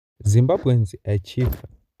Zimbabweans chief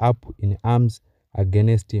up in arms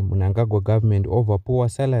against Mnangagwa government over poor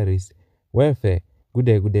salaries, welfare.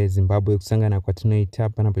 Good day Zimbabwe, kusangana kwatinoita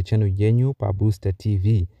pana pachannel yenyu pa Booster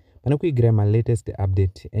TV. Pana kuigira ma latest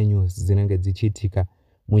update news zinenge dzichiitika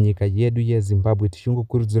munyika yedu ye Zimbabwe.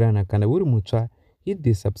 Tichikukurudzirana kana uri mutsva, hit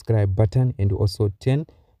the subscribe button and also turn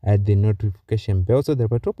the notification bell so that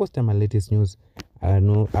patoposta ma latest news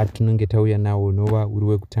atinenge tauya nawo nova uri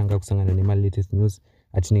wekutanga kusangana nema latest news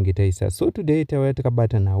atinenge taisa. So today tauya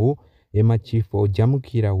takabata nawo emachief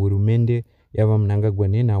ojamukira hurumende yava Mnangagwa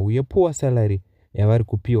nenhau yepoor salary yavari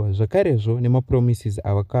kupiwa, zvakarezvo nemapromises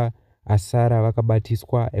asara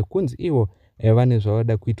vakabatiswa ekunzi ivo vane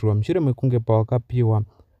zvavada kuitirwa mushure mekunge pavakapiwa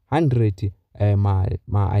 100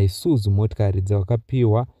 maIsuzu motikari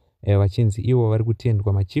dzavakapiwa vachinzi ivo vari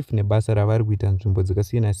kutendwa machief nebasa ravari kuita nzvimbo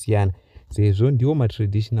dzakasiyana siyana, sezvo ndivo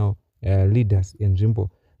matraditional leaders enzvimbo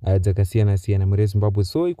dzakasiyana siyana muri Zimbabwe.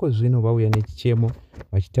 So iko zvino vauya nechichemo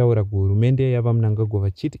vachitaura kuhurumende yava Mnangagwa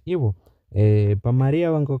vachiti ivo pamari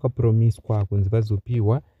yavanga vakapromiswa kunzi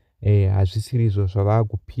vazopiwa hazvisirizvo zvava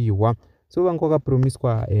kupiwa. So vanga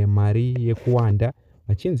vakapromiswa mari yekuwanda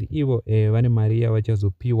vachinzi ivo vane mari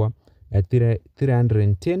yavachazopiwa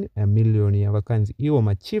 310 million yavakanzi ivo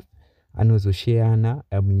machief anozosheana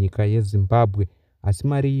munyika yeZimbabwe, asi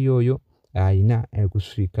mari iyoyo haina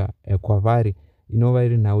kusvika kwavari. Inova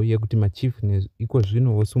iri nhau yekuti machief iko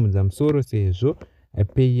zvino vosumudza musoro sezvo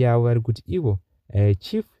pay yavo vari kuti ivo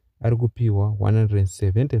chief ari kupiwa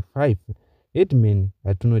 175, headman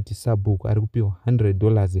atinoti sabhuku ari kupiwa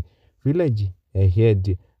 $100, village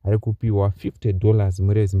head ari kupiwa $50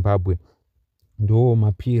 muri Zimbabwe. Ndo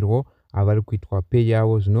mapirwo avari kuitwa pay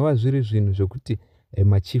yavo, zvinova zviri zvinhu zvokuti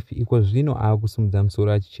machief iko zvino aakusumudza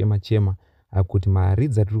musoro achichema kuti mari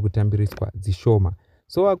dzatiri kutambiriswa dzishoma.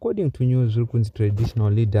 So according to news,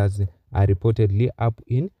 traditional leaders are reportedly up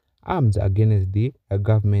in arms against the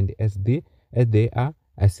government as they are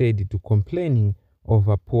said to complaining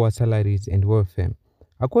over poor salaries and welfare.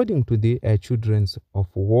 According to the Children of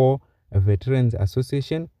War Veterans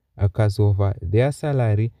Association, Chazochaya, their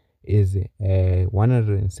salary is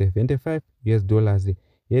 $175,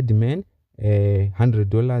 headman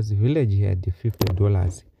 $100, village head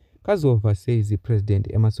 $50. Chazochaya says President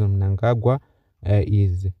Emerson Mnangagwa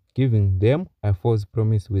is giving them a false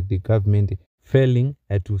promise with the government failing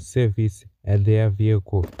to service their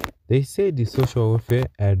vehicle. They say the social welfare,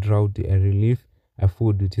 drought relief,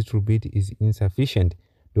 food distribute is insufficient.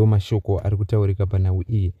 Ndo mashoko ari kutaurika panhau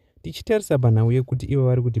iyi. Tichitarisa panhau yekuti ivo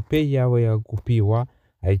vari kuti pay yavo yakupiwa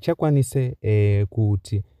haichakwanise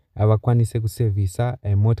kuti vakwanise kusevhisa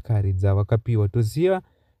motikari dzavakapiwa. Toziva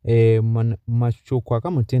mashoko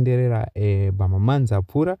akamutenderera pamamanza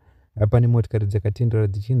apfuura pane motikari dzakatenderera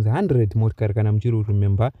dzichinzi 100 motikari kana muchiri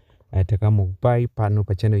remember takamupai pano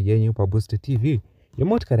pachannel yenyu pa Booster TV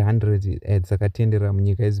yemotikari 100 dzakatenderera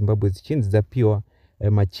munyika yeZimbabwe dzichinzi dzapiwa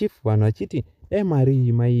machief. Vanhu vachiti mari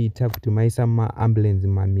iyi maiita kuti maisa maambulance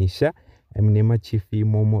mamisha mune machief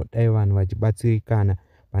imomo, dai vanhu vachibatsirikana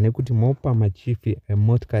pane kuti mopa machief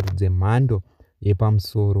motikari dzemhando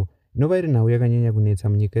yepamusoro. Inova iri nhau yakanyanya kunetsa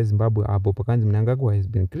munyika yeZimbabwe apo pakanzi Mnangagwa has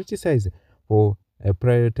been criticized for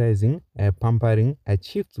prioritizing pampering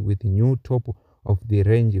chiefs with new top of the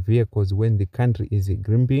range vehicles when the country is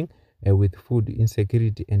gripping with food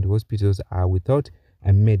insecurity and hospitals are without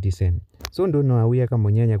medicine. So ndo nhau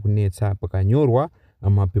yakambonyanya kunetsa pakanyorwa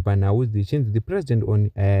mapepa nhau dzichinzi the president on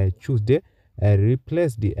Tuesday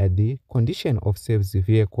replaced the condition of service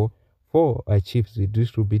vehicle for chiefs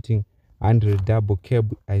distributing 100 double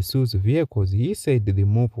cab Isuzu vehicles. He said the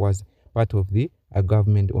move was part of the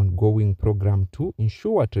government ongoing program to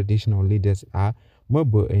ensure traditional leaders are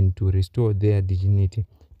mobile and to restore their dignity,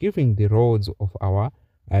 giving the roles of our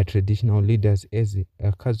traditional leaders as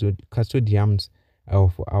custodians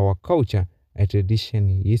of our culture, tradition,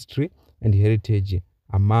 history and heritage.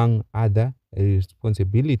 Among other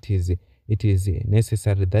responsibilities, it is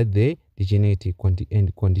necessary that the dignity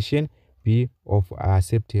and condition be of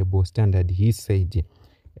acceptable standard, he said.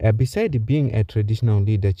 Besides being a traditional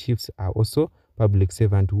leader, chiefs are also public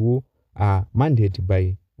servants who are mandated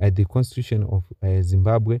by the Constitution of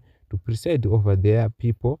Zimbabwe to preside over their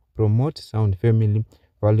people, promote sound family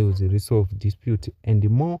values, resolve dispute, and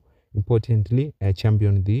more importantly,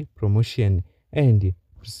 champion the promotion and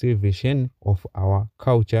preservation of our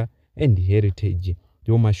culture and heritage.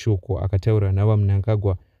 Ndo mashoko akataura nava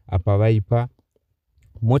Mnangagwa apa vaipa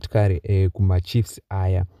motikari kumachiefs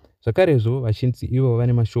aya. Zvakarezvo vachinzi ivo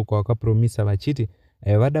vane mashoko akapromisa vachiti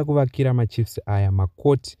vada kuvakira machiefs aya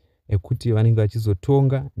makoti ekuti vanenge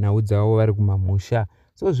vachizotonga nhau dzavo vari kumamusha.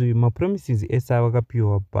 So mapromises ese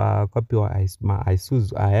vakapiwa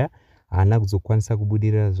maIsuzu aya haana kuzokwanisa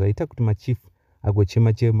kubudirira zvaita kuti machief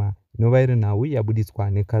agochema-chema. Inova iri nhau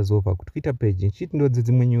yabuditswa neChazova kutwitter page. Nchiti ndodzi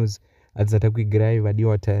dzimwe news adzatakuigirai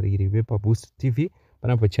vadiwa vatariri vepaBoost TV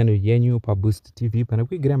pana pachannel yenyu paBoost TV pana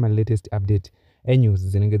kuigirai ma latest update enews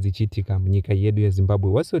dzinenge dzichiitika munyika yedu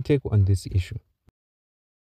yeZimbabwe. What's your take on this issue?